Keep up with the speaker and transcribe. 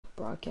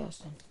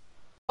broadcasting.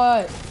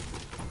 What?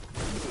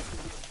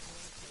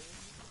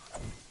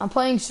 I'm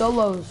playing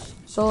solo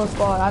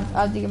squad. I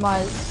have to get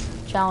my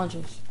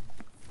challenges.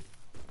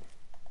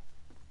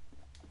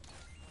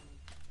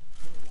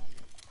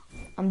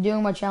 I'm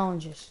doing my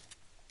challenges.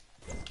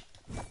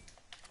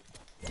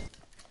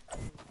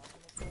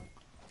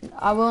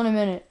 I will in a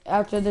minute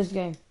after this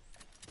game.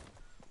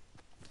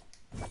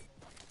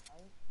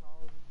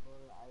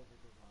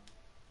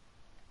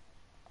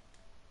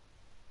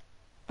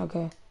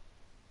 Okay.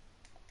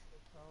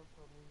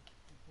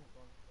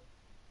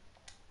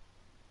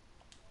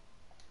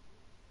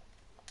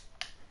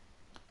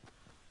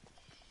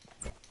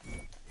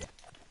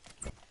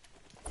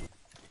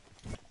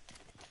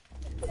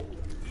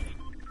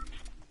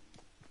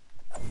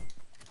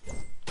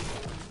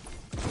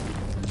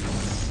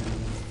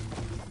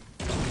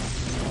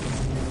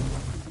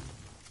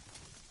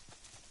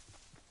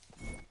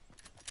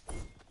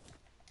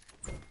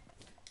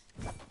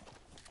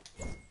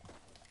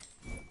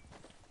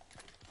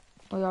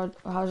 Oh, y'all,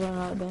 how's your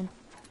night been?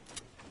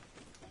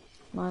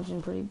 Mine's been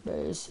pretty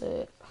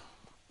basic.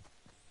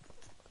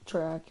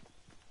 Track.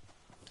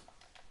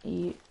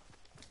 Eat.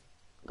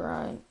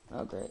 Grind.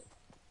 Oh, great.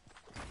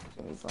 It's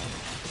gonna be fun.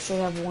 I should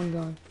have one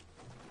gun.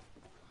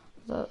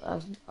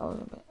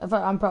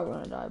 I'm probably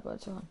gonna die, but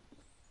it's fine.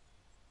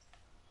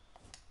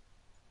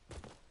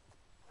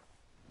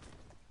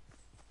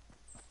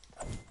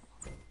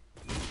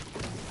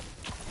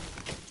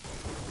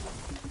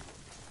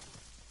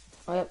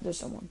 Oh, yep, there's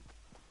someone.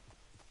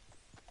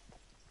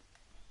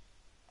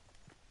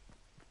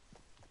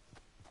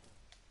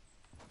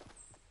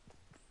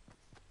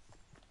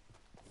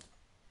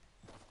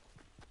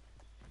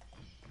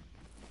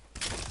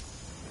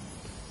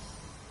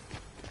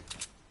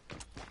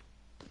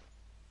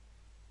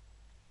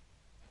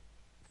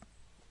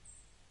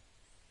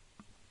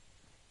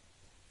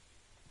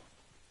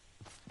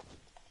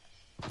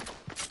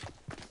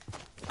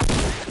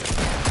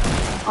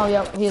 Oh,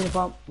 yeah, here's a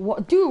bump.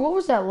 What, dude, what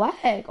was that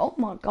lag? Oh,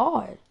 my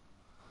God.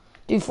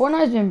 Dude,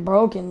 Fortnite's been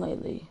broken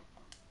lately.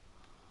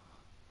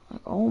 Like,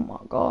 oh, my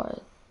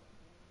God.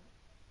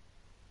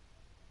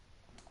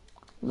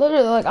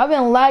 Literally, like, I've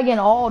been lagging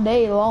all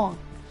day long.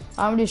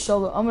 I'm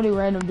gonna do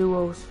random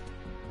duos.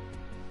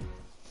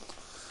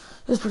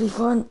 It's pretty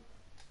fun.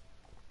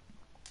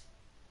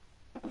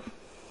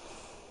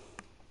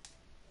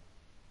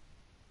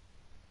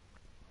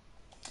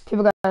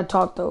 People gotta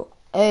talk, though.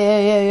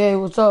 Hey,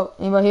 what's up?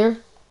 Anybody here?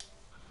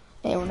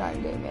 Hey, we're not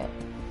in game yet.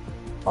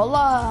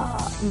 Hola!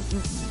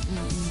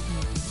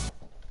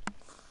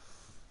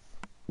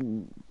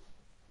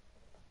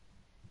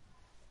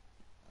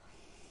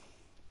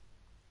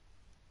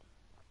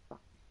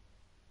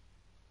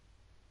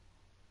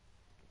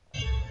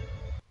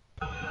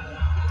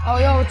 Oh,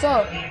 yo, what's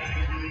up?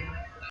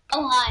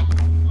 Oh, hi.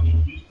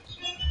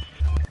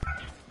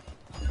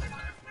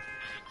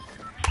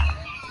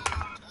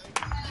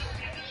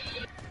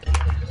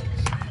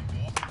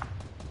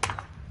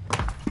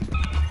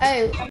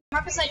 Hey, I'm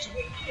right beside you.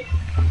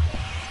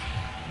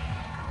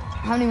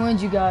 how many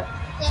wins you got?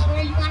 So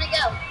where you wanna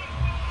go?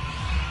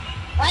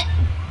 What?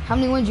 How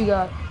many wins you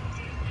got?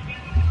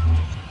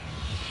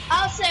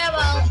 I'll say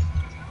about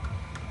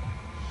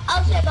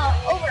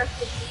over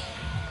 50.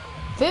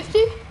 50?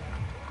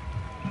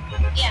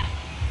 Yeah.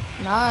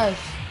 Nice.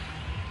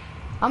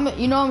 I'm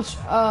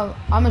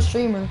a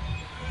streamer.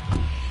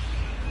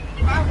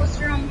 Alright, what's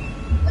your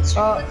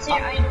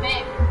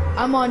name?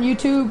 I'm on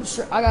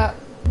YouTube. I got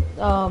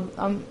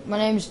my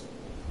name's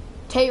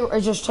Tate.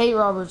 It's just Tate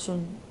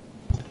Robertson.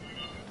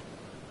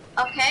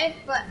 Okay,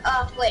 but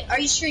wait, are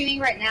you streaming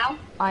right now?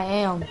 I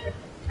am.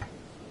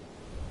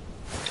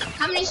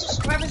 How many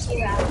subscribers do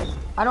you have?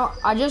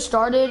 I just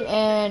started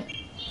and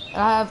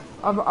I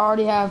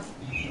already have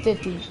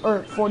 50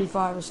 or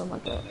 45 or something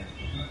like that.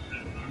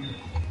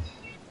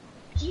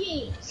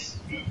 Jeez.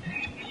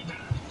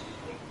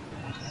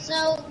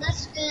 So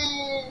that's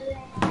good.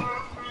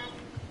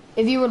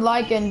 If you would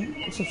like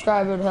and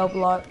subscribe, it would help a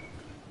lot.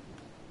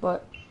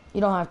 But you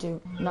don't have to.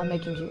 I'm not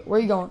making you. Where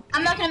are you going?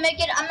 I'm not gonna make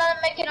it. I'm not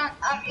gonna make it on.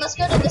 Let's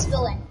go to this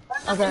building.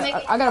 Okay,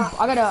 I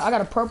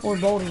got a purple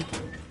Boldy.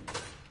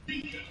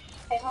 Okay,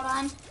 hold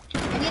on.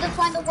 I need to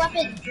find the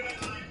weapon.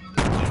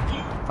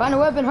 Find a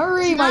weapon,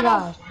 hurry, my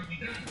guy.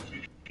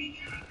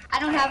 I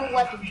don't have a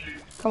weapon.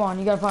 Come on,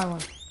 you gotta find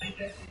one.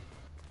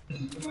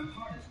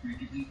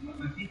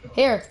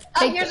 Here.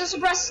 Oh, here's a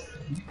suppressed.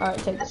 Alright,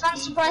 take I it. found a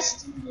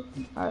suppressed.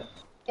 Alright.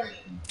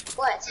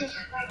 What?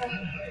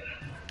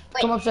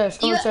 Wait, Come upstairs,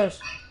 come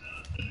upstairs.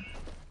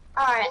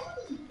 Alright.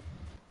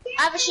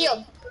 I have a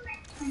shield.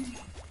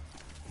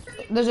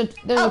 There's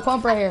a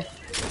pump right here.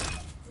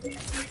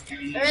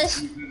 There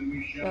is.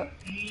 Yep.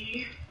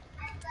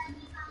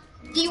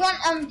 Do you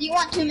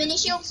want 2 mini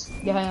shields?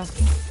 Yeah, hang on.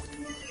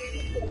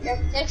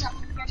 Here, take some.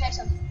 Here, take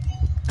some.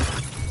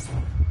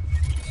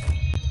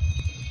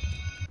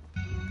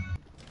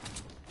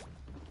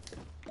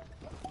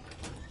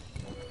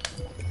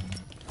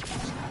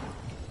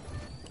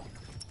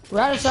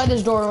 Right outside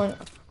this door,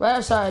 right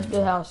outside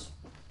the house.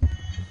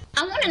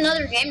 I want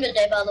another game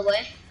today, by the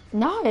way.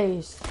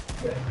 Nice.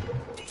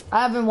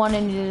 I haven't won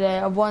any today.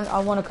 I won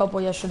a couple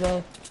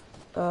yesterday.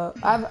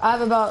 I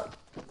have about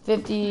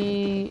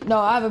 50. No,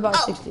 I have about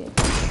 60. I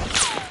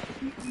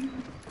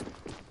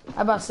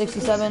have about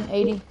 67,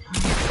 80. Right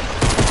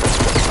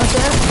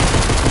there.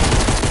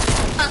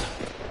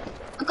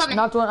 I'm coming.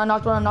 I knocked one. I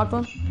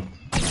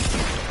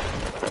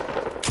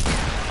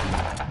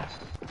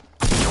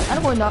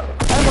don't want nothing.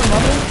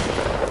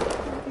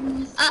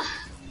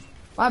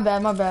 My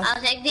bad.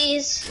 I'll take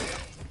these.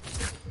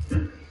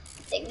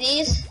 Take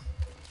these.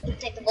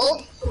 Take the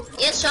bolt.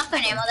 Yes,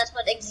 shotgun ammo. That's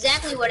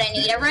exactly what I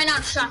need. I ran out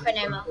of shotgun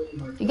ammo.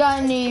 You got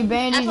any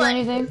bandies or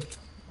anything?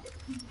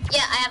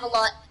 Yeah, I have a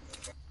lot.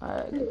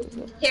 Alright,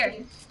 good. Here.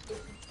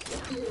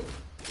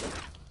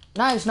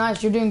 Nice.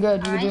 You're doing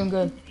good. You're doing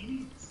good.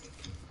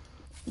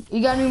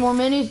 You got any more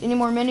minis? Any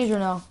more minis or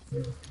no?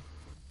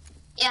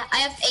 Yeah, I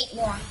have 8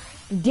 more.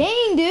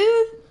 Dang,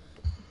 dude.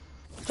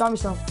 Drop me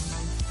some.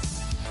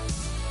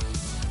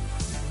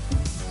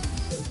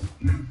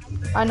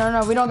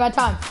 No, we don't got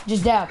time.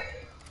 Just dab.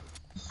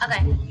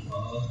 Okay.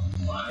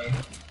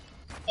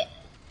 Yeah.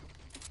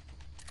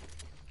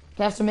 Can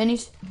I have some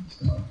minis?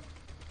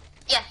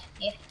 Yeah.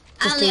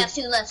 I only have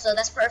 2 left, so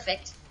that's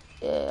perfect.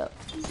 Yeah.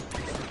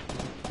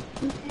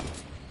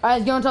 Alright,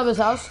 let's get on top of this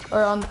house.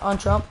 Or on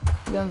Trump.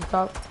 Get on the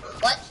top.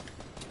 What?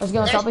 Let's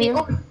get on top of here.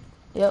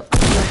 Yep.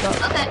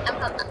 Okay,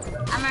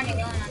 I'm already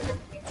going on top of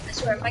here. I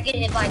swear, if I get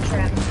hit by a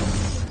trap.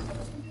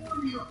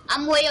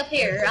 I'm way up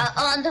here.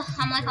 I'm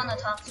like on the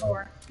top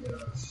floor.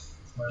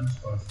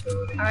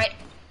 Alright.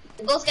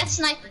 We both got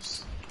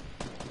snipers.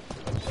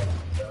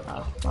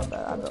 Oh, my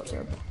bad. I built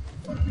terrible.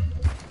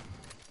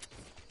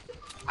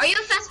 Are you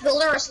a fast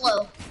builder or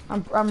slow?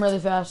 I'm really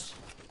fast.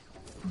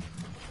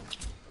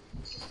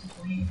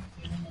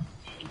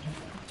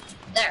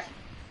 There.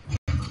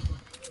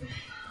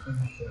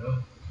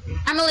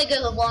 I'm really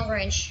good with long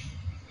range.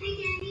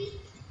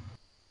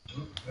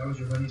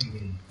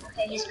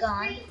 Okay, he's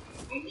gone.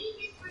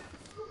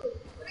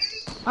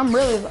 I'm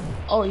really.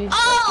 Oh, you.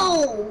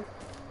 Oh!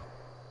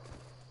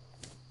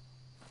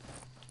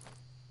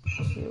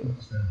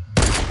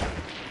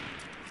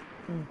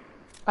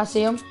 I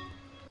see him.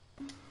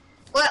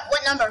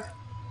 What number?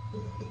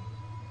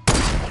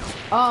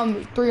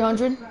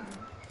 300.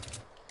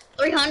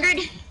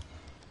 300?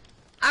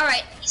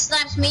 Alright, he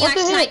snipes me, What I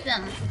the snipe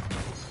heck? him.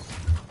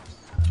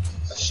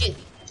 Let's shoot.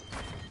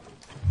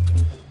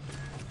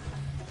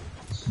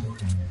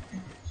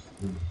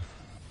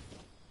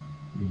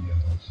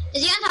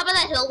 Is he on top of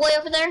that hill way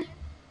over there?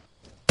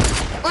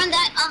 Or in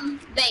that,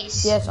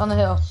 base? Yes, on the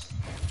hill.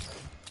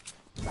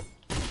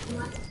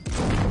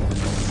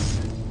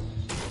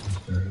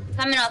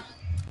 Coming up.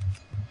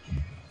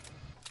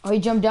 Oh, he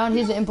jumped down.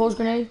 He's an impulse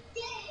grenade.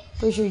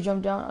 Pretty sure he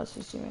jumped down. I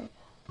see him.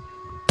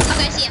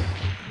 Okay, I see him.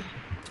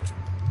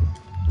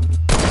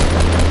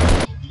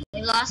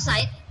 We lost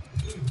sight.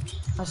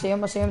 I see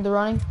him. They're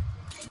running.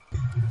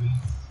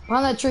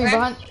 Behind that tree.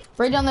 Where?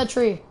 Right down that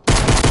tree.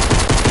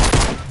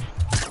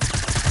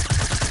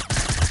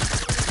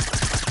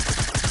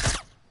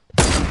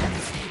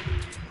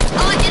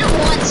 Oh, I hit him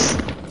once.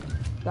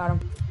 Got him.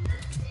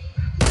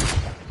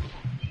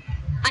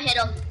 I hit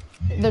him.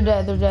 They're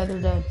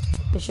dead.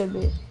 They should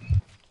be.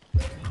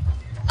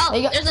 Oh,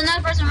 Hey, there's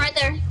another person right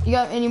there. You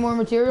got any more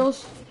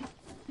materials?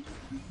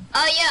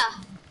 Oh,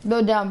 yeah.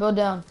 Build down. Build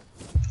down.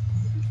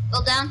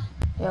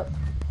 Yep.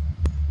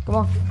 Come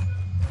on.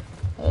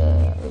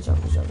 Yeah, let's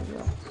jump.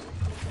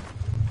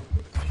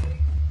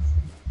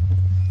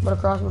 Build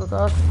across.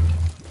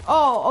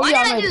 Oh, Why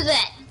yeah, did I do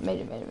that? Made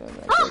it.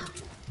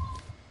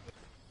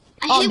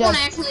 I hate when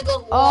I accidentally go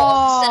to the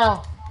wall instead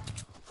of...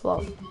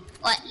 Float.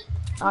 What?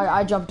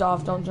 I jumped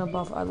off. Don't jump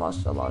off. I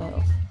lost a lot of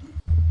health.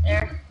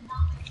 There.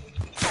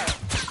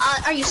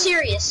 Are you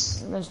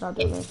serious? Let's not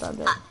do it. No,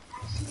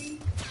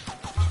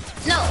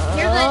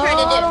 here's what I tried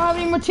to do. I don't have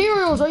any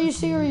materials. Are you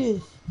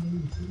serious?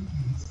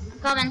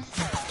 Coming.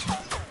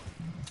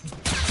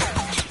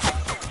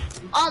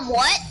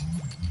 What?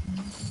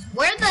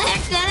 Where the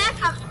heck did that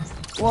come from?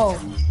 Whoa.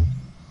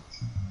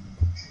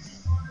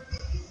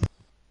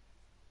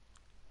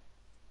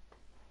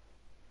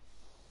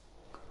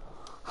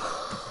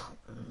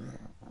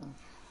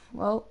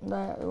 Well,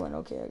 that went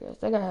okay, I guess.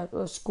 That guy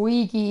was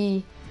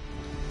squeaky.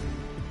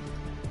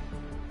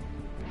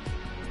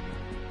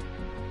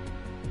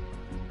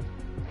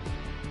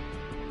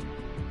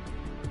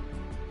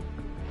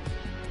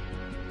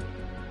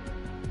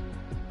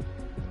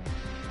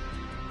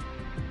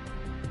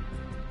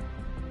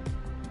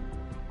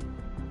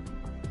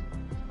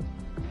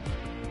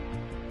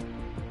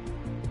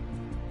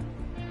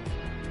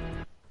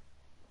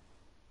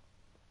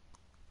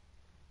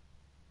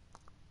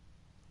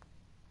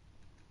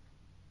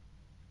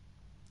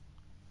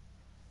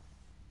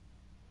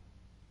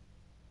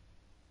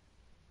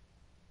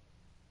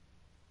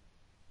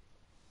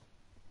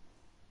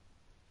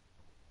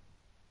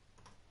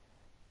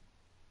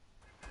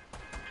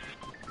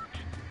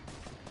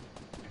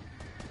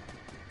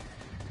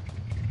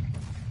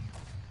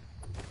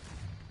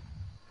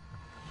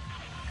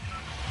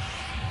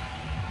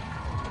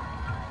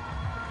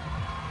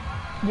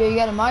 Yeah, you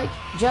got a mic,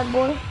 Jack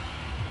boy?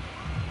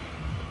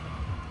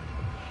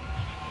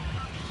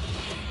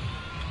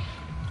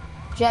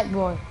 Jack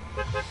boy.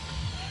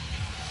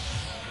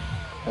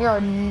 You're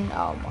oh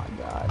my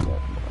god,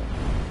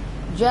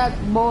 Jack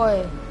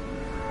boy.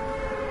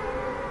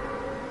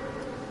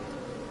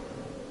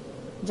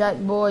 Jack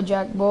boy,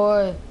 Jack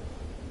boy.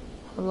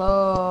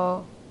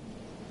 Hello.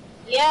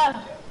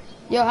 Yeah.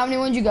 Yo, how many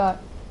wins you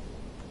got?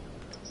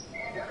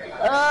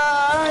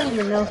 I don't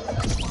even know.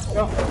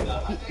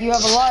 You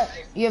have a lot.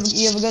 You have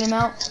a good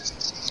amount.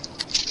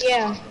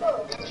 Yeah.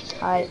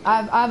 I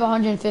have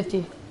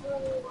 150.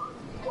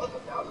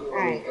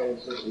 Alright.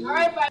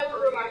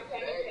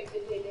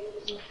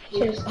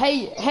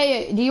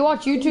 Hey, do you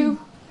watch YouTube?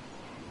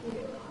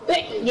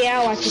 Yeah,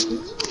 I watch it.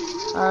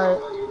 All right.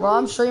 Well,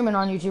 I'm streaming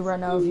on YouTube right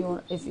now. If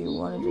you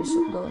want to just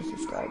go and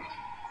subscribe.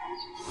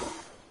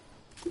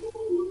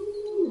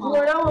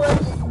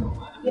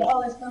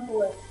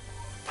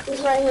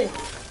 It's right here.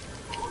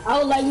 I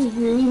would like you to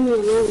leave me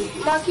alone.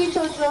 Stop keep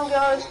so strong,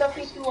 y'all. Stop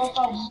keep you up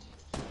on.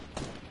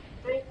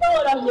 I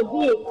thought I was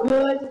big.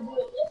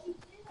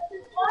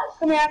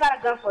 Come here, I got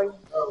a gun for you.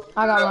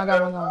 I got one.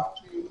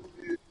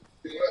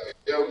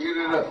 Yo, get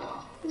it up.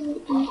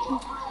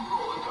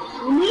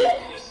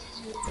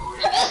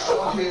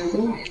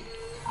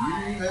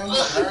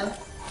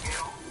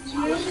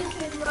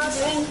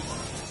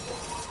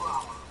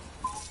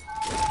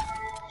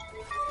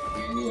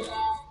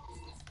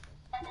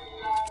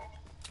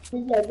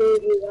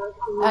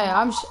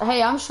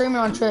 Hey, I'm streaming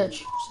on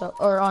Twitch,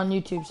 or on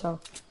YouTube, so.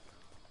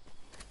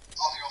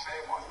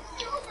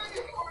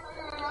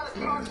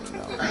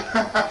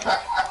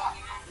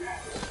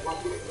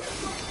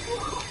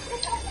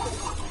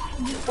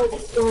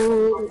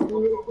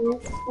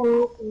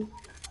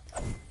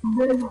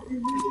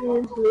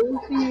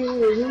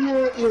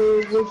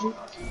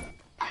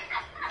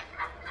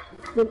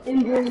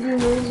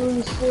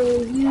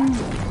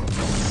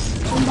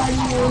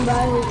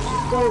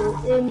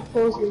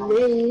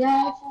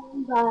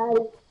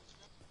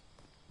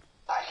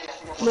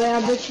 But I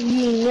bet you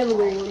ain't never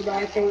gonna win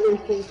by saying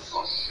impulse.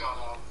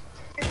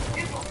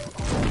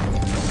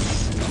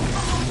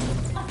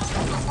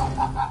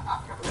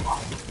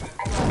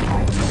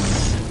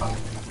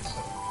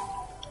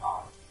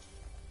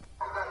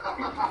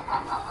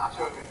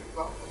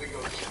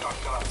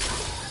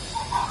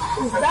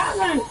 Is that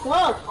gonna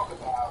suck?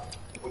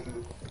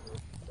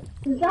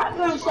 Is that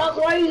gonna suck?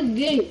 Why you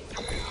get it?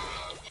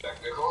 Jack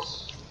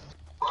Nichols,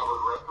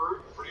 Robert Redford,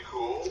 pretty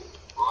cool.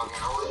 Ron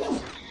Howard,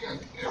 yeah,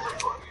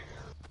 everybody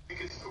there. I think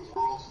it's the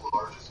world's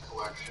largest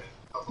collection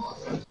of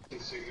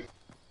authentic signatures.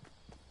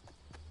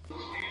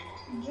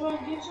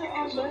 George, get your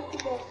own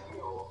basketball.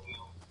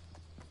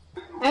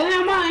 And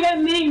I'm on that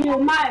menu,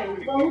 mine.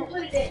 But who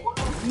put it there?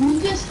 You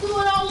just threw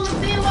it all on the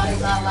bed like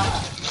that.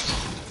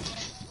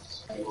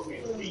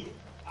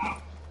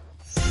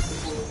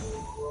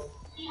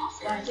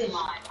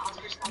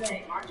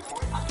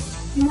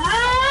 No!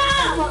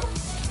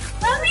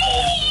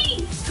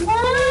 Mommy!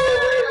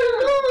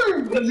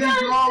 What is he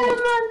wrong?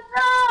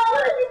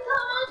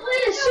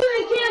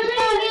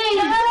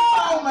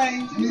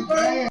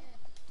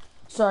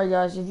 Sorry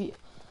guys,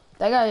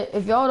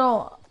 if y'all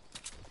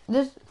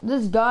don't,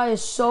 this guy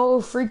is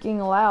so freaking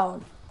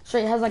loud.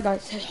 Straight has like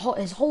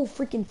his whole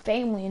freaking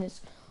family in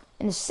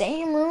the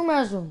same room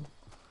as him.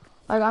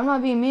 Like, I'm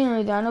not being mean or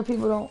anything. I know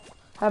people don't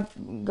have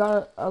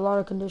got a lot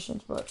of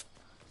conditions, but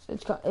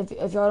it's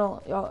if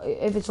y'all don't,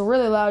 if it's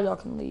really loud, y'all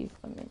can leave.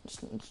 I mean,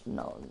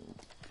 no.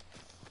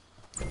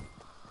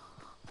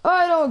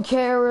 I don't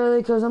care really,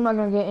 because I'm not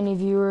gonna get any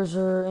viewers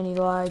or any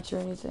likes or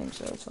anything,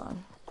 so it's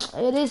fine.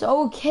 It is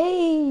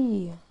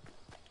okay.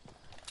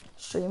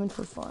 Streaming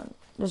for fun.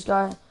 This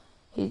guy,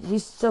 he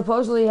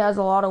supposedly has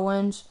a lot of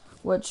wins,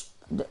 which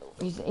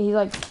he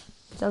like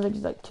sounds like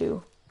he's like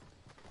 2.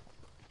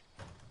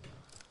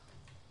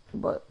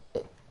 But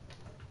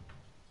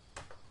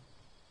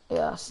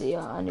yeah, see,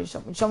 I knew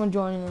someone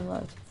joining and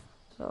left.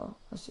 So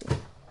let's see.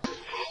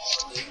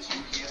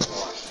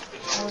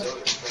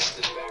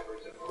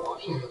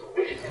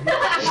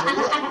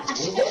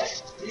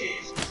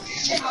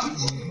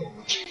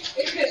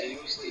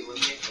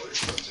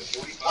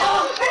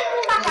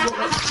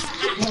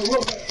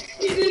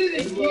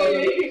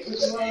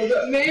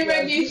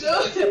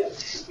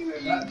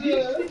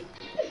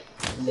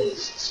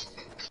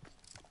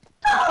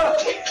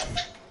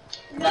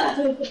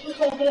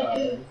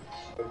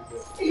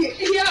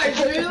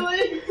 Yeah,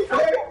 really?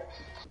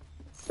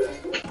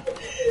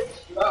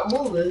 Stop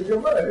moving, you're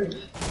right.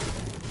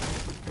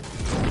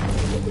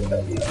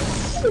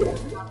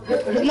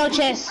 There's no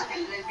chest.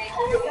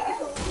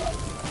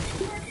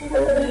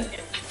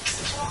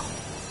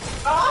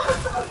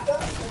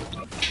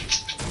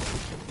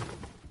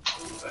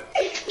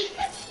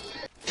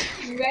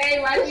 Hey,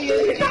 why do you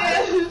do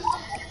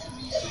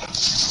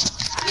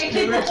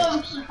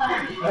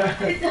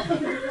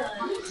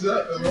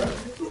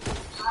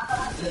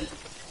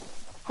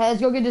Hey,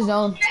 let's go get the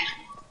zone.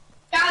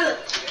 Got it.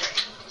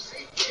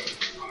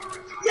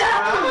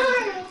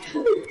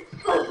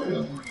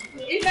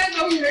 It's not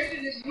gonna be hurt to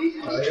this.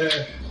 Oh, yeah.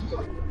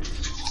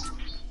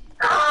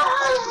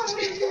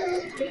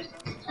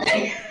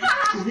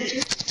 This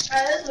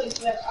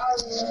looks like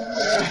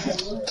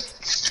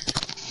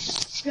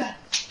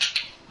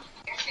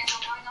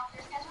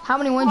How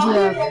many wins you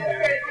have?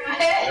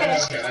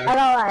 I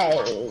got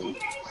like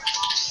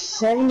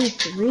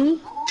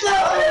 73.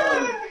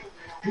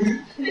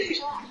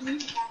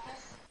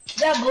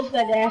 that both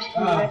got dash.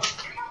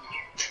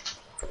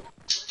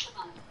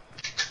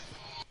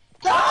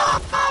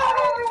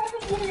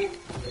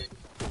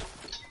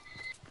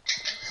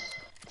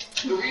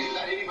 The reason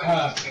that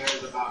anybody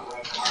cares about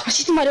red I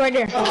see somebody right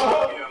there.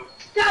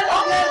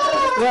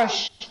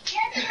 Rush.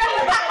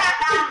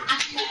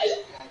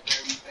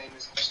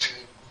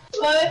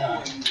 What?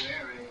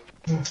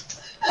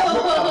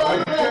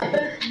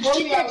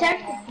 Keep that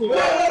tactic.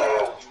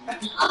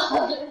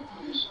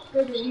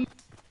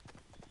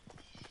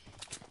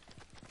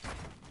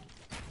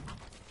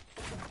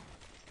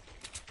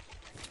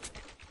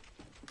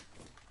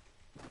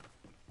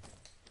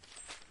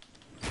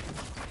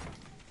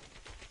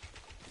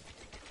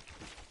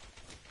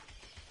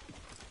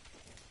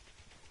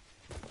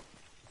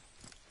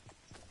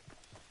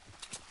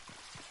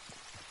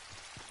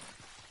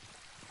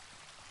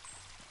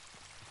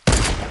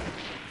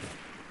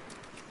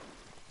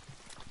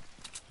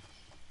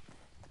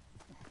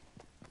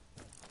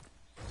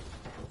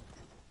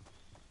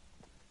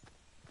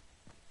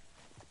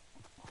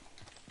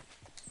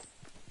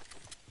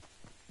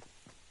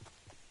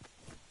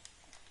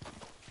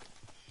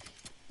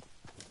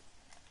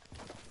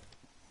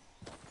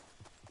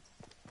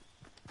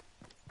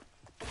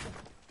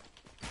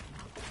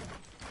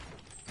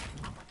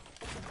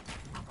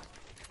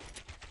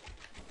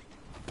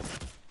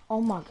 Oh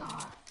my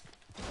god.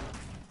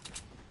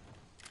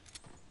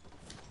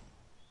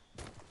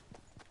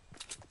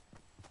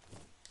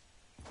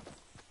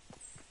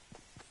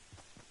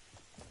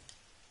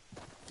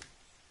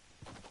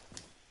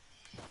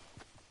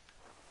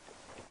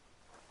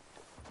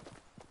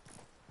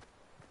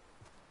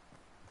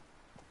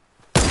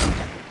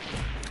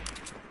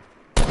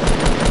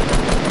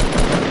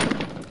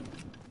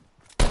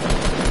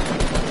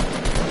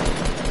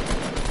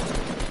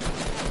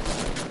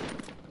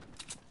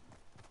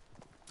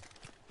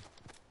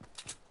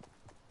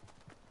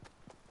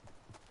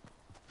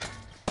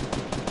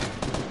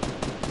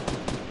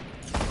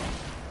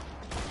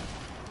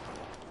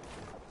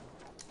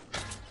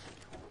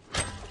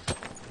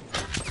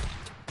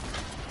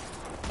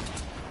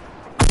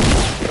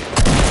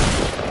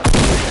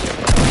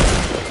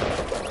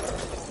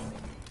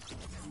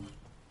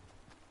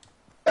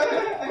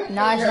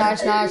 Nice.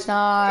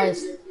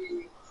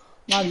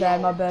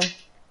 My bad.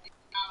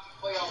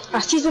 I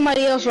see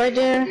somebody else right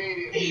there.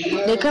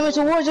 They're coming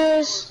towards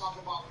us.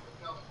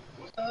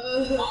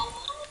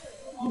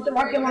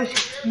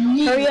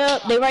 Hurry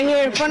up, they right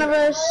here in front of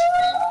us.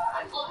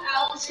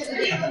 Yeah,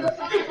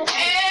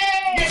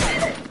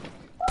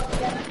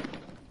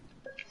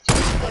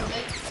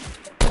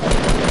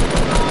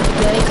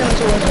 they coming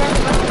towards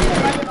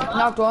us.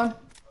 Knocked one.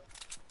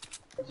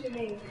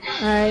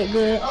 Alright,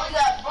 good.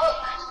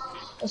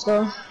 Let's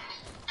go.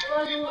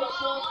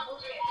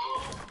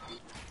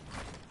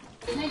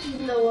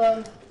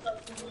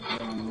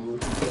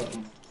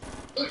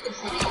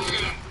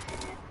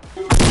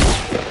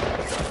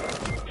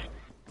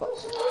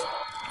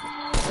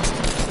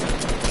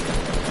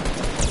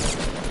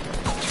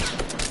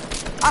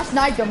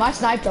 I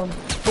sniped him.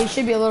 They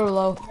should be a little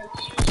low.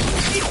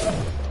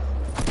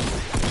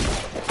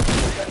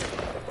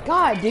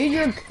 God, dude,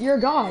 you're a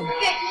god.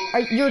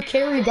 You're a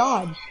carry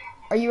god.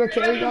 Are you a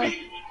carry god?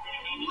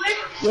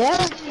 Yeah.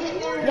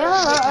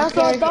 That's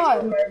what I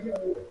thought.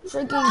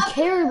 Freaking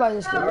carried by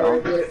this guy,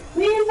 bro.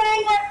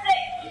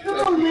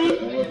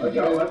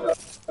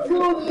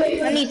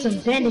 I need some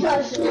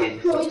bandages. Yeah,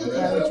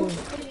 me too.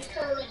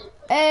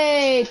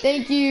 Hey,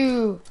 thank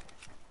you,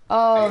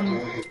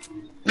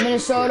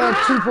 Minnesota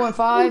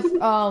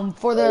 2.5,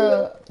 for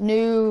the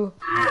new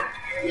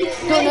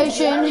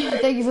donation.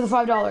 Thank you for the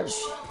 $5.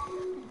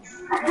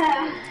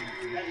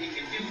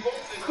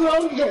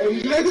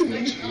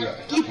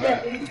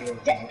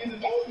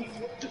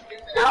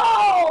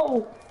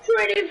 No!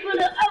 Ready for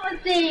the other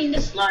thing, the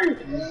slurp.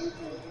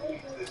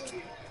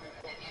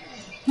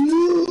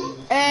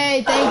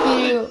 Hey, thank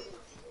you,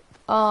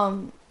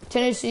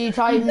 Tennessee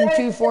Titan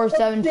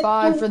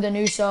 2475 for the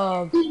new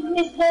sub.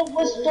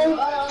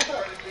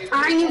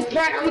 I am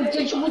back, I'm gonna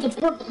get you with a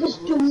purpose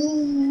to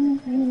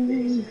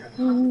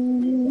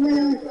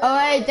Oh,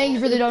 hey, thank you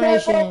for the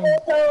donation.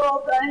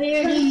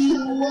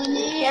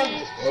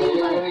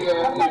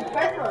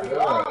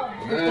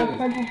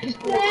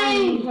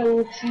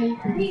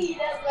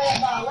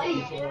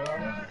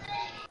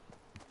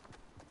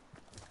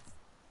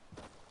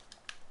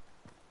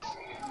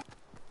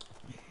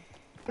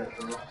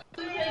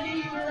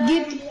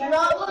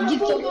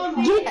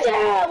 Get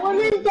that! What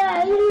is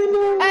that?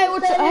 Hey,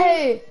 what's up?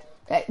 Hey,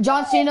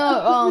 John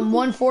Cena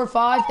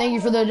 145. Thank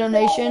you for the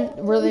donation.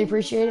 Really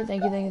appreciate it.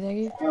 Thank you.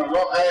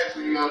 Don't ask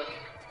me,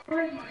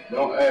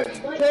 don't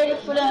ask me. Ready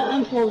for the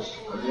impulse.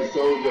 I just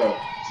told y'all,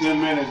 10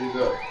 minutes is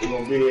up. We're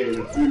gonna be here in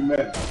a few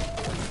minutes.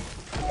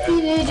 She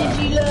said that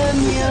she loved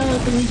me.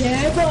 She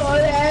said, "Oh,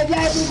 that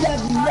blah, blah,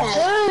 blah,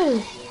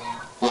 blah."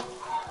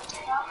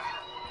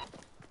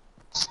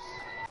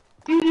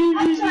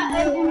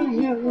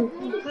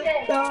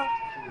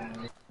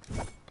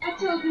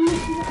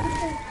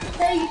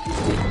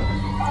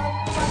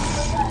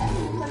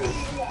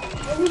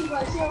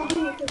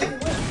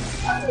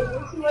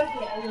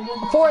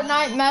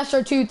 Fortnite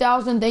Master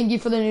 2000, thank you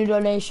for the new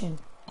donation.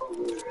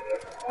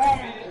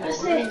 Alright,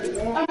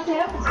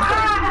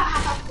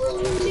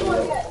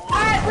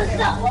 what's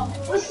up?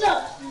 What's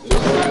up?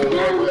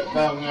 What's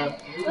up now?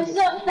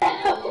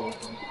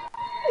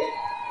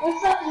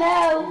 What's up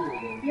now?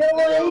 You're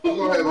We're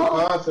gonna have a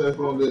contest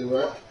on this,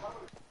 right?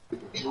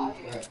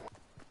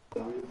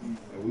 And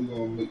we're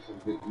gonna make some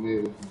big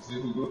meals and see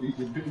who's gonna eat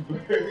the big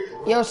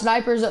bird. Yo,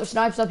 snipers up,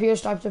 snipes up here,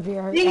 snipes up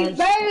here. Big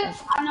bird,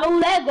 I know who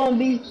that's gonna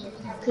be.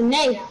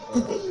 Kane.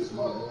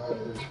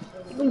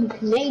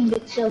 Kane,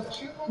 big show.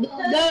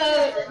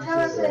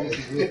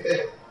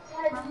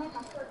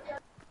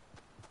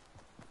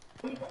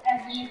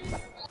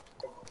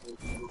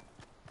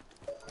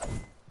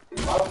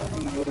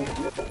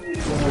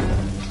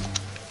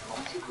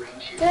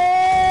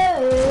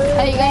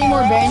 Hey, you got any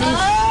more bandies?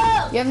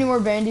 You have any more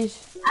bandies?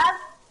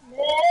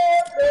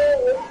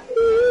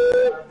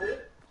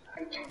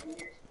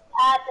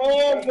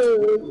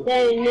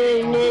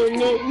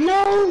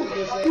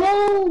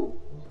 No.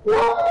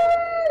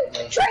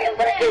 Trading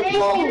for the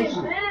impulse.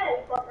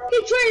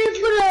 Get traded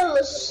for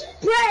the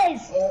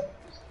spreads.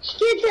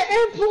 Get the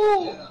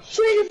impulse.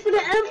 Trading for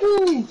the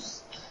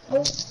impulse.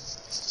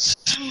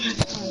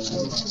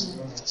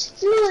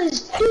 You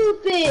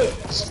stupid.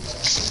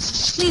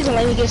 Please don't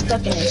let me get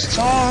stuck in this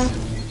storm.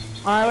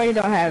 I already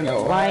don't have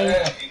no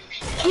life.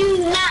 You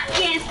not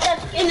getting stuck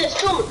in the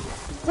storm.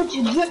 But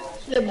your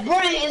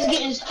brain is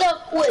getting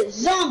stuck with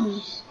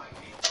zombies.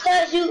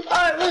 Because you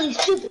are really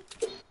stupid.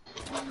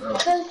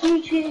 Because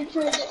you treated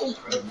for the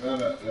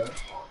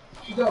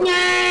Nah.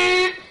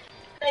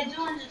 They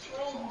doing the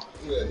training.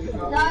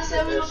 No, I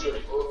said we don't get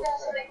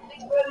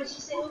big brother.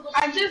 She said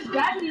I just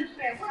got you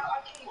fat.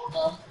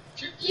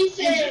 He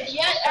said,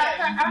 yes, I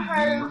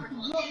heard.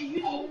 Blah,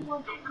 blah, blah,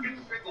 blah,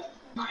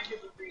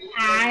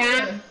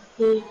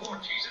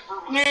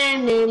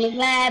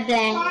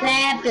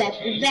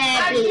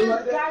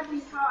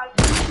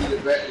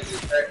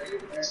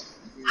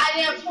 I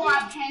didn't pour my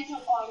pants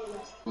up all of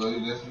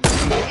this.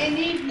 And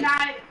these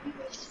not.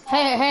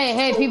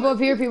 Hey, people up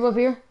here, people up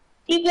here.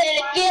 You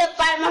better get up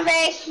out of my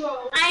face.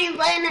 I ain't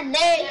playing a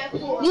day.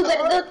 You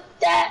better do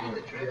that.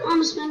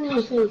 I'm smacking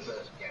my face.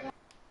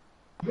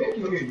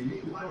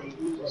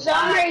 So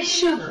I'm ready to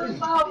shoot.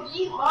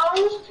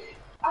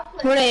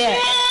 Where they at?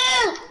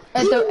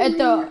 At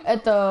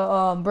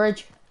the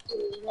bridge.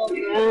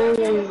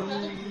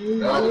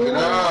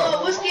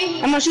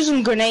 I'm gonna shoot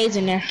some grenades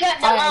in there.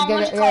 Alright,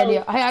 good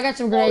idea. Hey, I got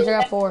some grenades. I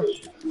got 4.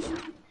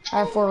 I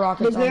have 4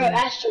 rockets on me.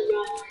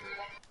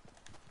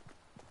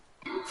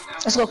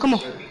 Let's go, come on.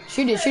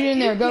 Shoot it in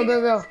there. Go.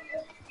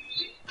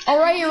 Oh,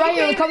 right here.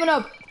 We're coming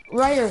up.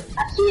 Right here.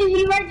 I see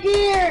you right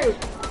here.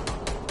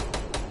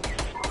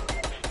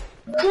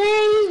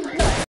 Please.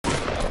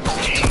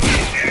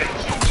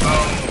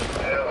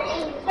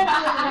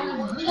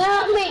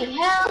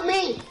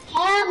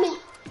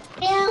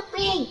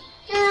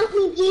 Help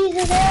me,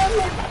 Jesus, help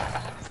me.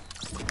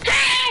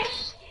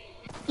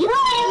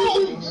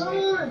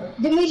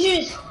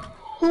 Demetrius,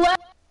 whoever.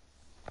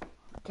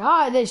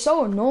 God, they're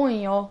so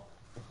annoying, y'all.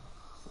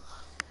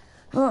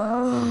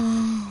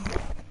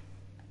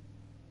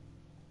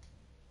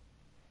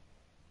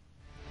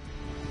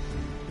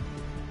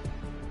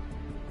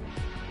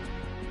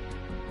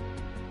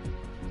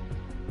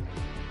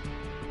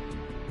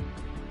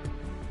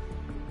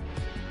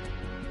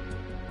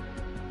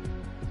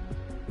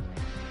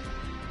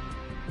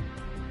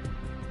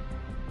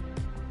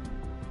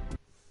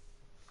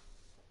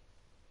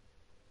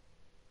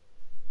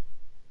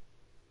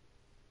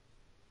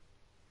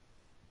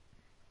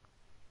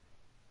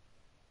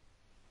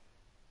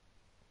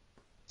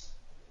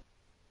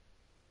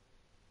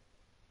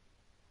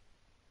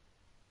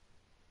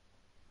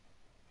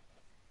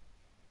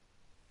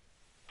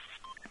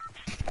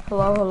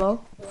 Hello.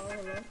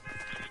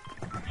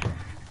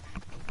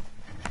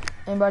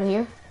 Anybody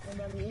here?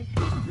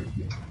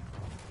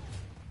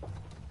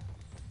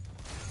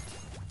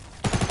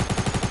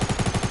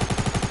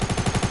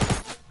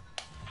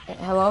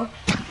 Hello?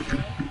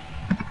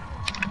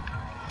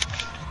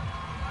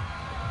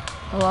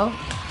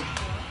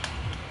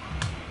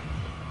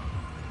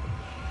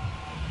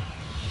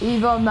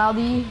 Eva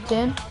Maldi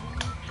 10?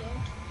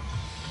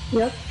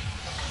 Yep.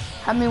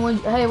 How many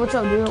wins? Hey, what's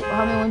up, dude?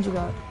 How many wins you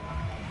got?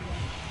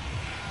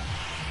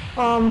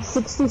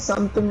 60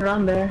 something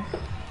around there.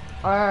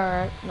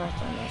 Alright. Nice.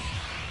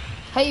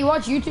 Hey, you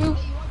watch YouTube?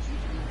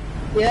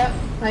 Yeah,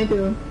 I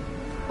do.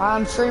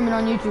 I'm streaming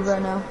on YouTube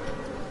right now.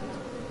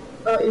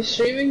 Oh, you're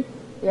streaming?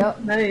 Yep.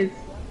 Nice.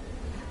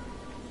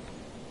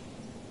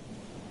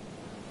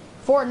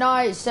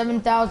 Fortnite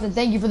 7,000.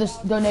 Thank you for this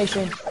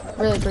donation.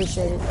 Really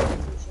appreciate it.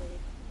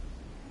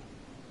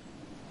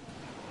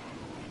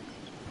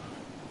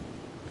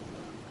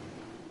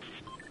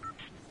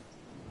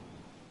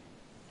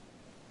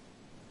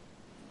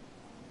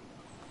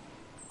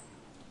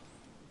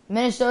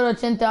 Minnesota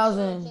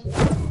 10,000.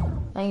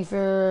 Thank you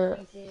for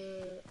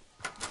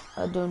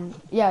a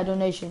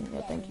donation.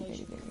 Yeah, thank you. Thank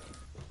you.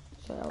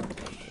 Sorry, I wasn't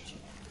paying attention.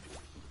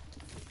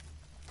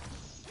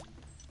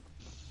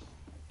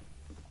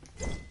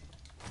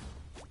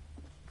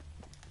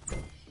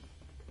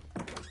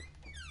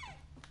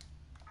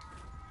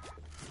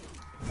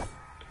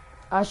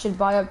 I should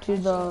buy up to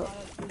the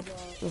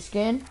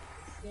skin.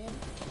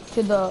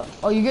 To the,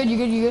 oh, you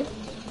good?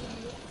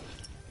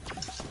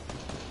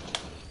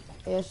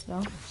 Yes,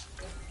 no.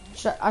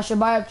 I should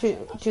buy up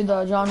to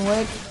the John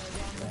Wick.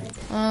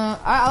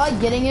 I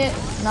like getting it,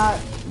 not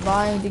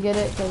buying to get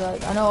it,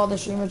 because I know all the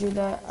streamers do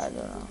that. I don't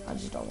know. I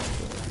just don't want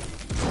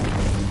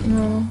to.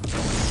 No.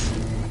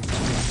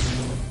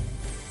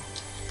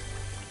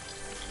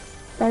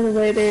 By the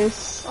way,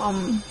 there's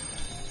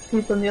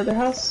people in the other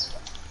house.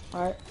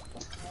 Alright.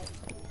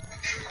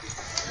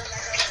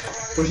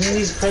 Where's any of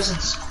these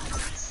presents?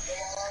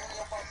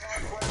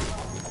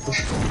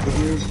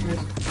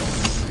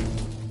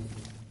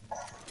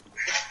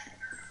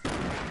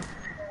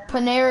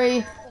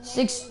 Paneri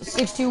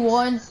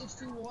 621.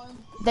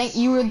 Thank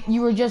you.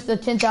 You were just the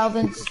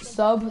 10,000th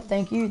sub.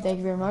 Thank you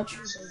very much.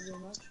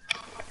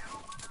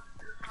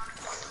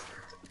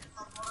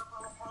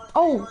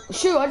 Oh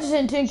shoot! I just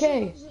hit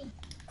 10K.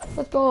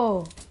 Let's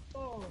go.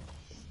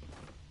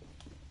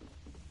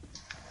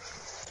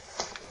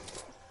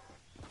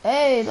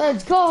 Hey,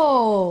 let's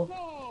go.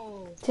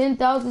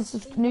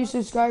 10,000 new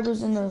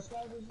subscribers in the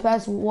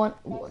past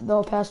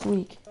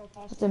week.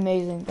 That's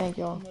amazing. Thank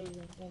y'all.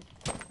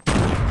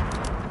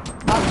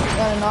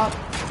 Got a knock.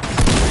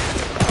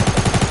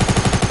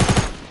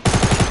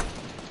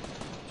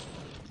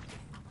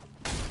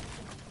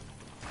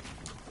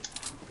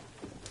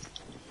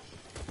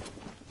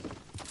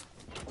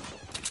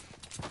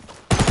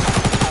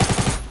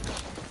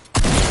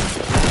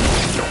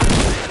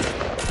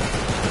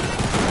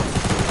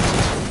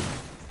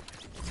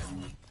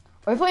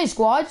 Are we playing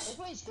squads?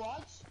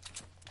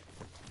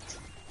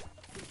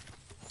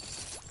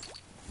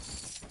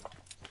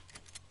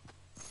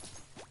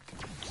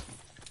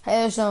 Hey,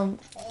 there's some.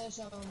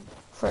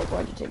 Frick,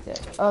 why'd you take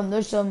that?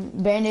 There's some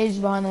band-aids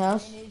behind the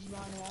house.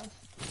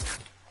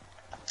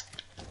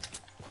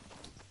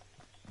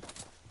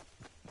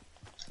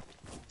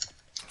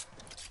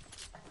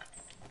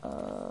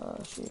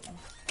 Shoot.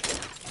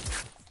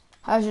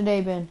 How's your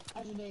day been?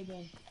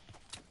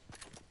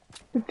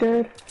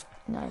 Good.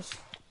 Nice.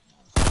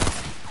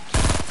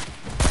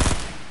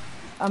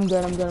 I'm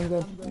good. You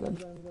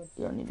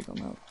don't need to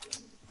come out.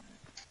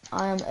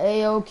 I am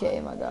A-okay,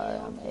 my guy.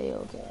 I'm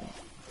A-okay.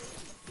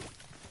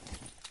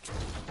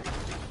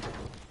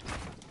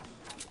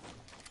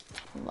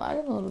 I'm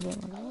lagging a little bit,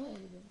 my guy.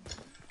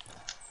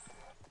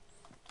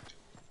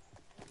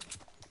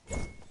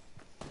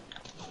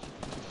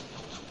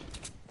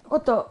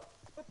 What the?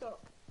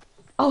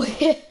 Oh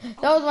yeah,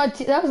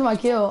 that was my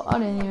kill. I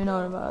didn't even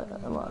know about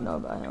him.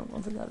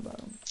 I forgot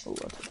about him. Oh,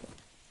 that's okay.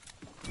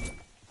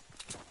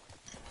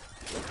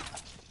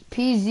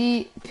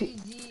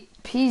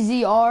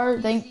 PZR,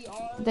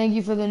 thank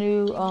you for the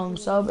new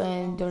sub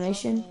and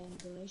donation.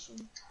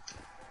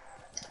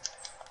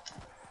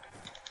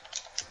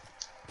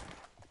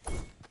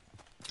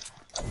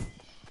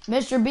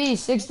 Mr. B,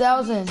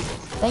 6,000.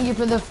 Thank you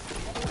for the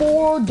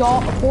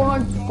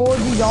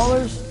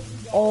 $440.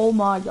 Oh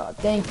my god,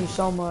 thank you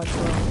so much,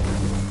 bro.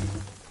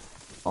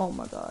 Oh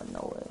my god,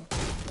 no way.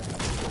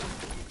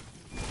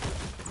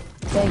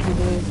 Thank you,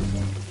 dude.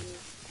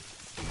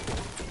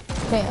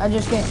 I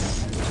just can't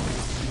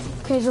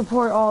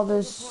support all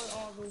this.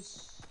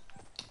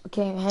 I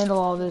can't handle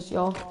all this,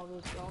 y'all.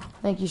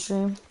 Thank you,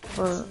 stream,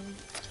 for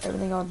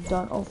everything I've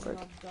done. Oh, frick.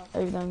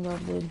 Everything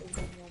I've did in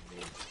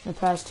the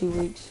past 2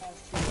 weeks.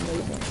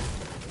 Amazing.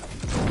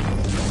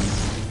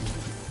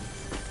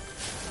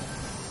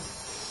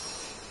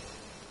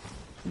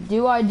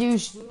 Do I do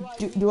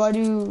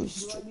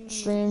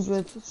streams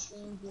with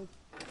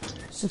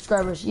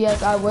subscribers?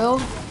 Yes, I will.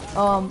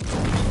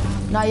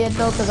 Not yet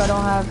though, because I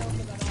don't have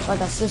like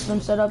a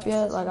system set up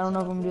yet. Like I don't know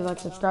if I'm gonna do like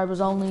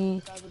subscribers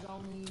only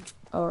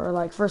or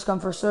like first come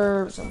first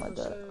serve, something like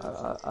that.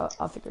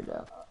 I'll figure it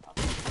out.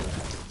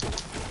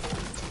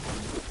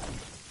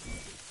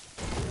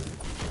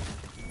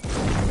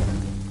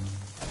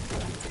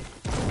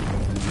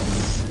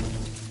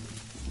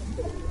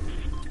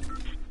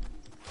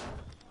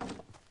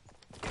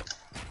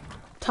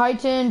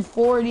 Titan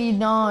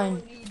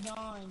 49.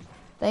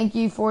 Thank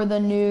you for the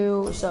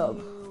new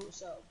sub.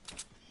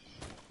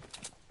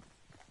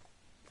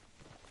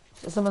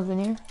 Someone's been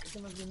here?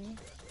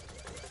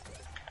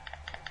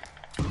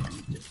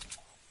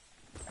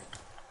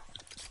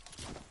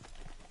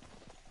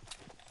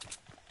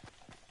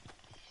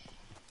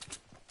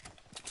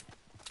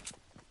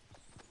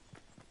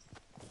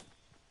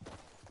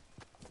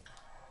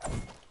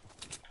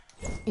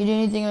 You do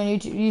anything on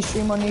YouTube? You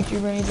stream on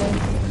YouTube or anything?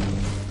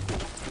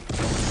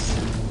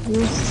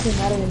 You used to stream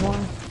that anymore.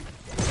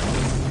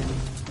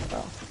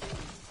 Oh.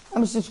 How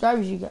many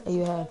subscribers you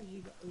have?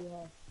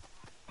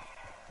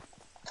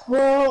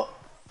 Well,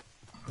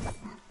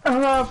 I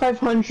I'm at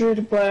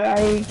 500, but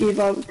I gave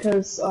up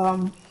because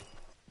got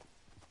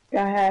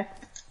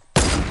hacked.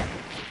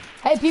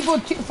 Hey, people,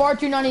 far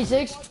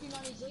 296.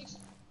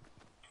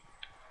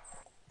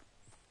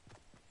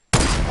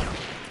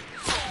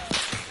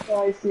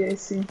 Oh, I see, I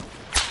see.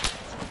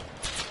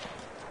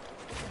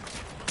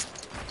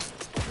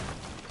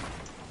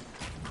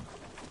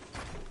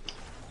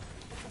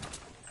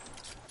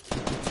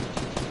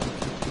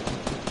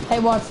 Hey,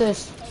 watch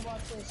this.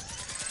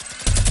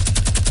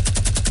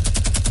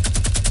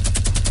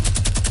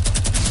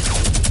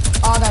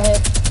 Oh, I got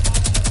hit.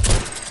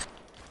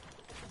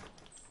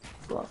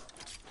 Fluff.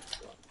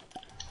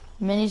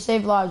 Mini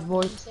save lives,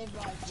 boys.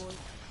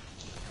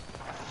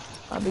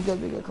 I'll be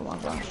good. Come on,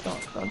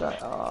 don't die.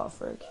 Oh,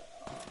 frick.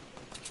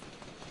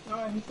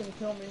 Oh, he's gonna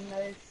kill me.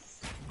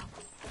 Nice.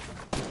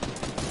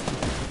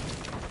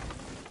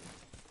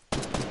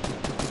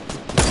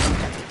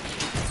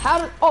 How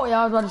did? Oh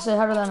yeah, I was about to say,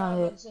 how did that not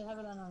hit?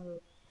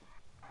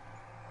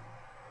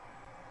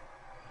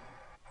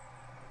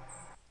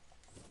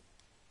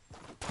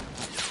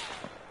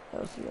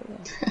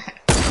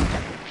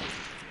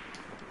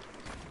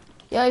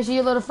 Yeah, you see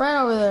your little friend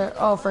over there.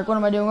 Oh, frick, what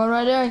am I doing? Going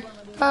right there?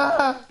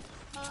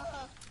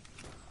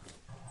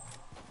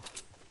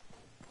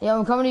 Yeah,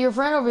 I'm coming to your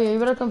friend over here. You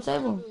better come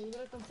save him.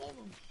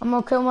 I'm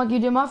gonna kill him like you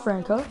did my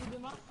friend, cuz.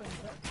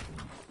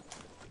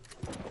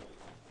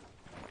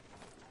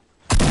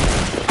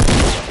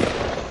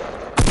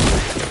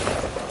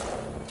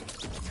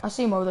 I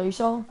see him over there. You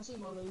saw him?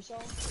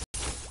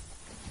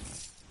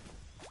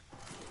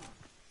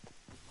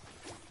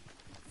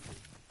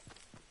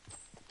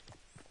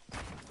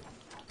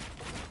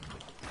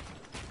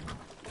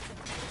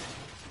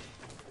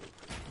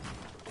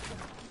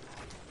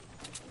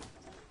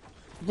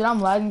 Dude,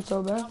 I'm lagging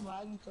so bad.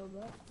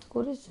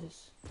 What is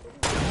this?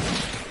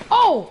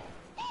 Oh!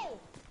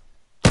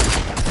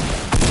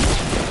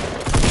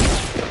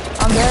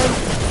 I'm dead.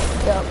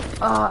 Yep.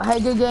 Hey,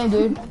 good game,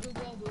 dude.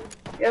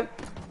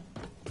 Yep.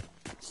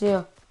 See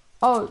ya.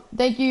 Oh,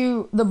 thank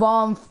you, The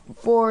Bomb,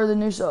 for the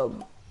new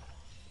sub.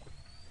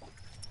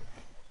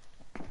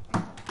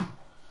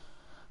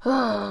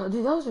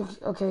 Dude, that was a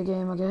okay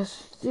game, I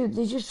guess. Dude,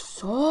 they just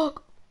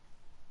suck.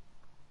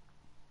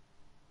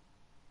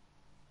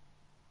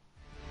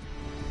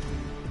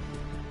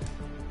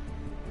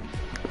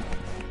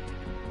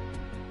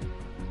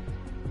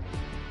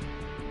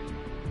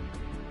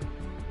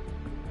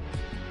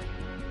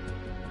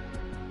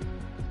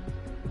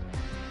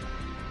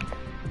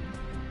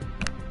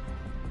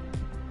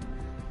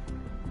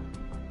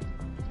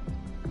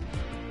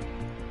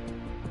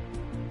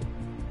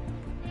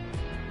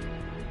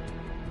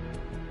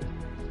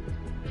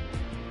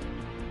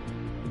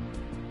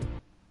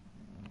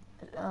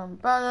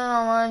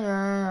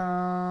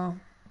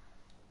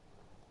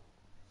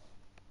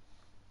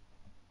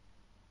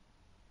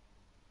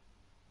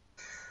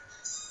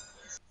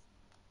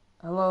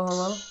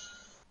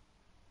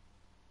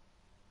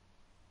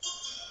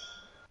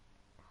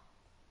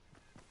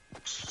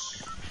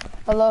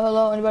 Hello?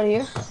 Hello, anybody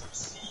here?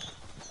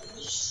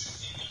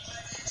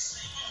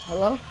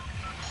 Hello?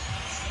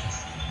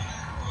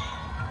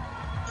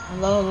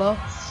 Hello?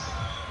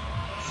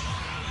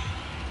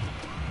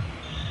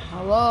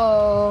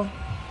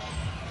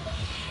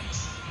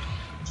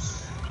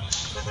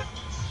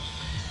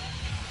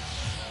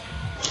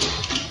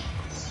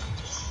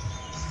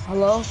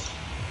 Hello?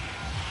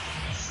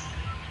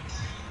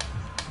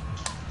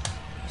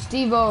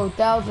 Steve-O,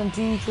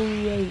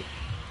 1238.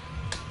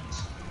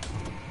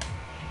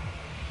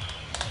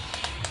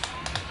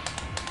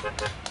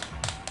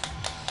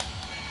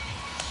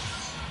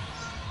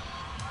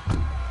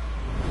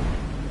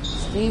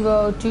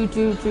 Steve-O,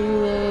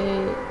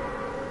 2228.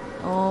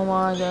 Oh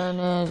my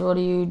goodness, what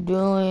are you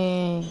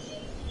doing?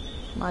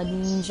 My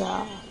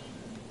ninja.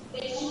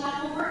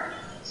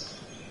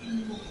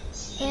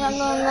 Think I'm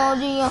gonna go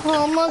do your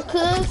homework,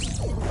 cuz?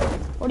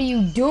 What are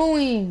you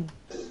doing?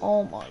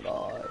 Oh my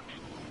god.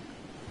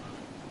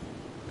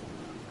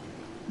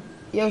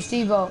 Yo,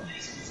 Steve-O.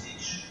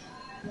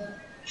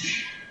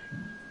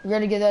 You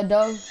ready to get that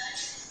dub?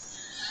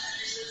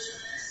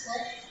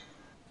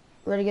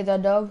 Ready to get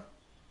that dub?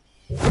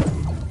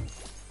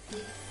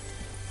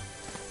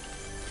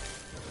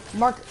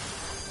 Mark,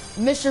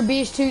 Mr.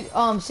 Beast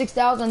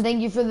 6,000.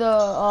 Thank you for the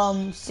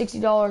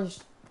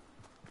 $60.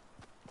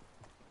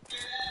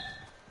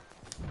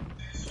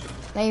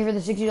 Thank you for the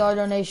 $60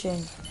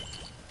 donation.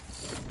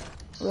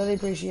 Really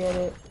appreciate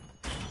it.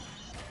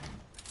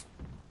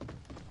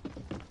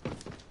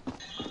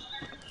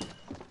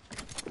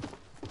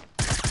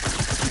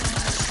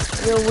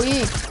 You're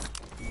weak.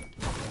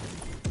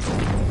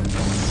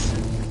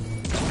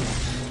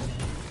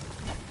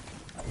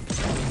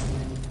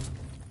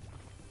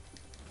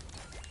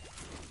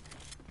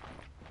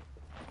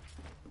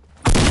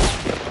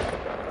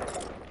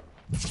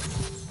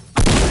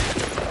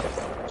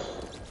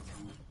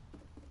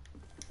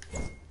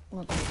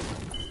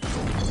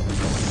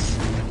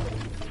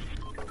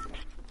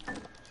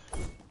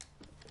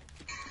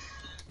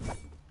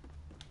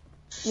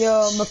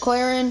 Yo,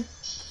 McLaren,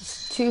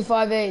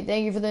 258.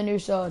 Thank you for the new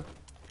sub.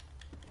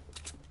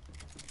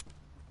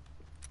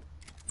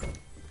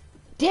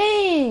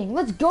 Dang,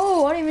 let's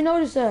go. I didn't even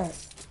notice that.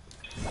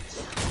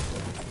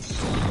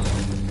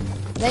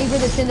 Thank you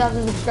for the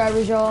 10,000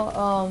 subscribers,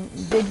 y'all.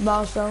 Big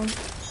milestone.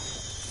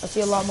 I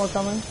see a lot more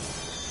coming.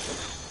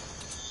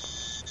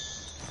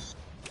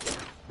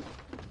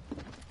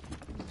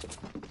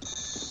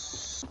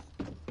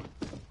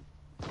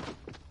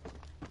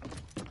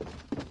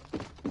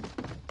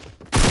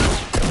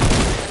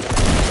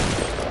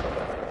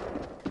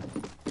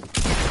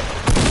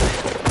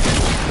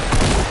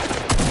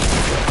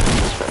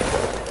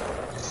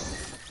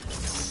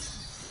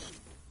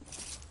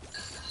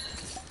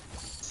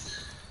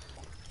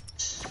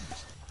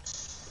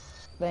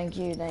 Thank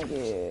you, thank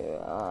you.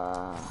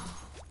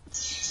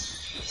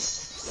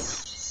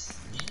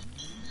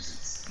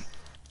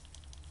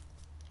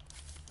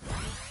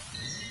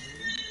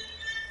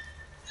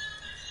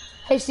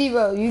 Hey,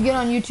 Steve-O, you get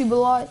on YouTube a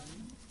lot?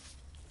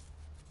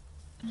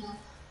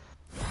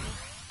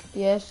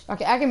 Yes?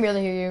 Okay, I can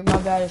barely hear you. My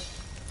bad.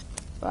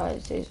 I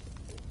can't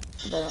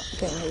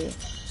hear you.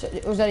 So,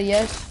 was that a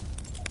yes?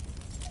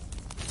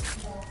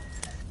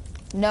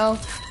 No?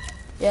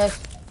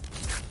 Yes?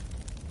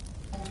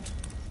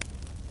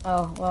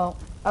 Oh, well,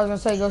 I was gonna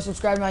say go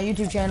subscribe to my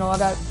YouTube channel. I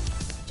got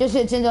just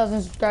hit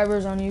 10,000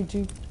 subscribers on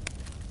YouTube.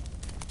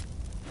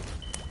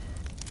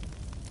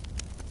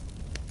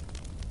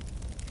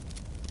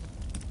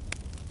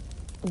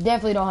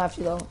 Definitely don't have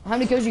to though. How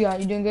many kills you got?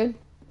 You doing good?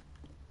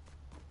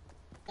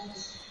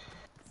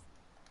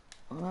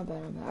 Oh, not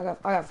bad,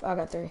 not bad. I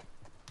got 3.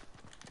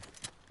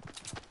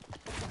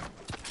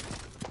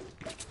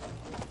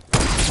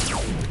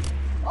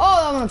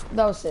 Oh,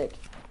 that was sick.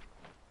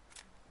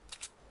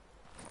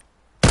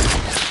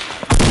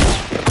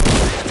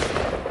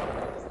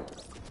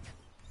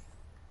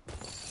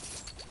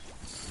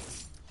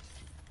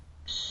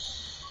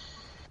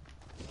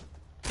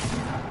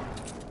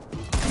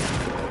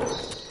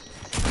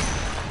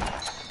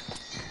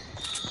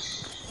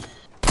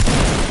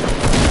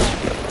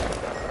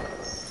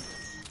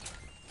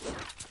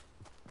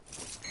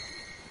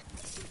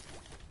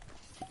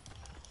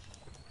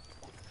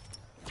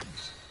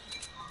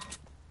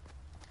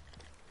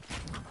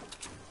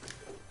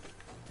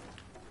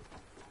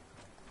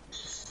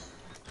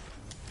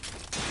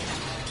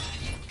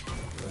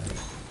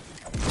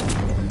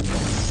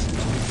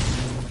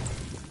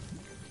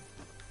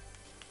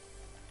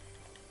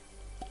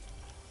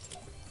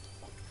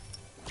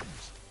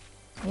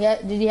 Yeah,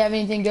 did he have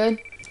anything good?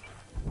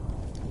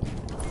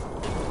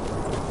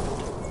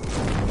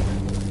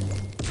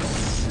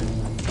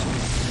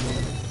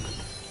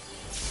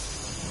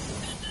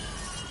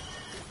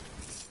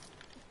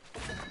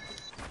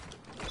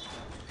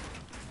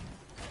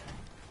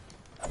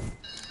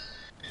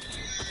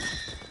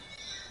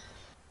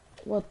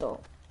 What the?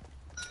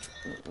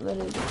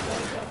 Literally just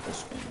off the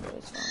screen, but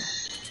it's fine.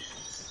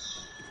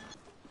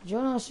 Did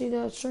y'all not see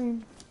that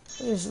stream?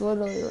 It is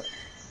literally...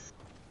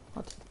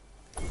 What the?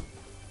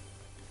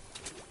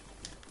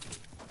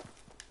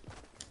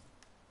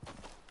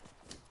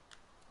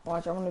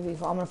 Watch, I'm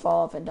gonna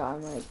fall off and die.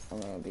 I'm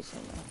gonna be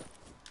saying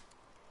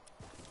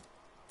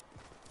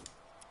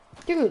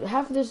that. Dude,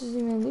 half of this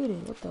isn't even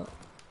looted. What the?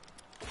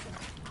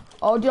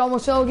 Oh, dude, I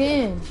almost fell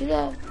again. See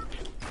that?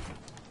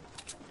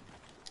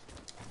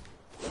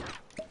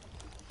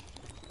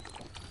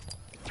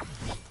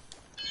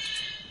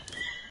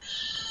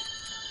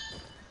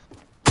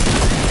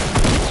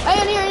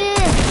 Hey, in here, in here!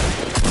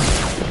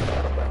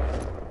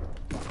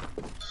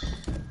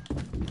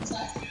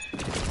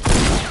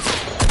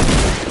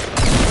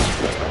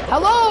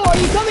 Hello, are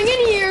you coming in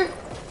here?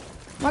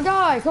 My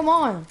guy, come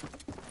on.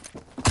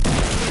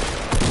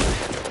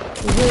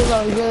 He's really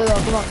low,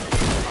 come on.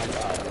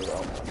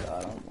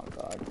 Oh my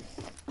god.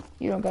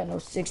 You don't got no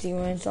 60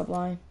 wins, stop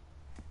lying.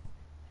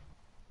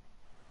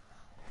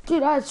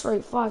 Dude, I had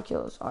straight 5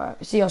 kills.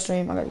 Alright, see y'all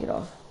stream, I gotta get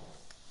off.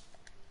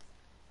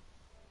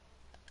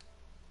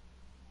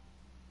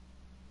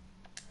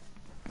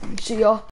 See y'all.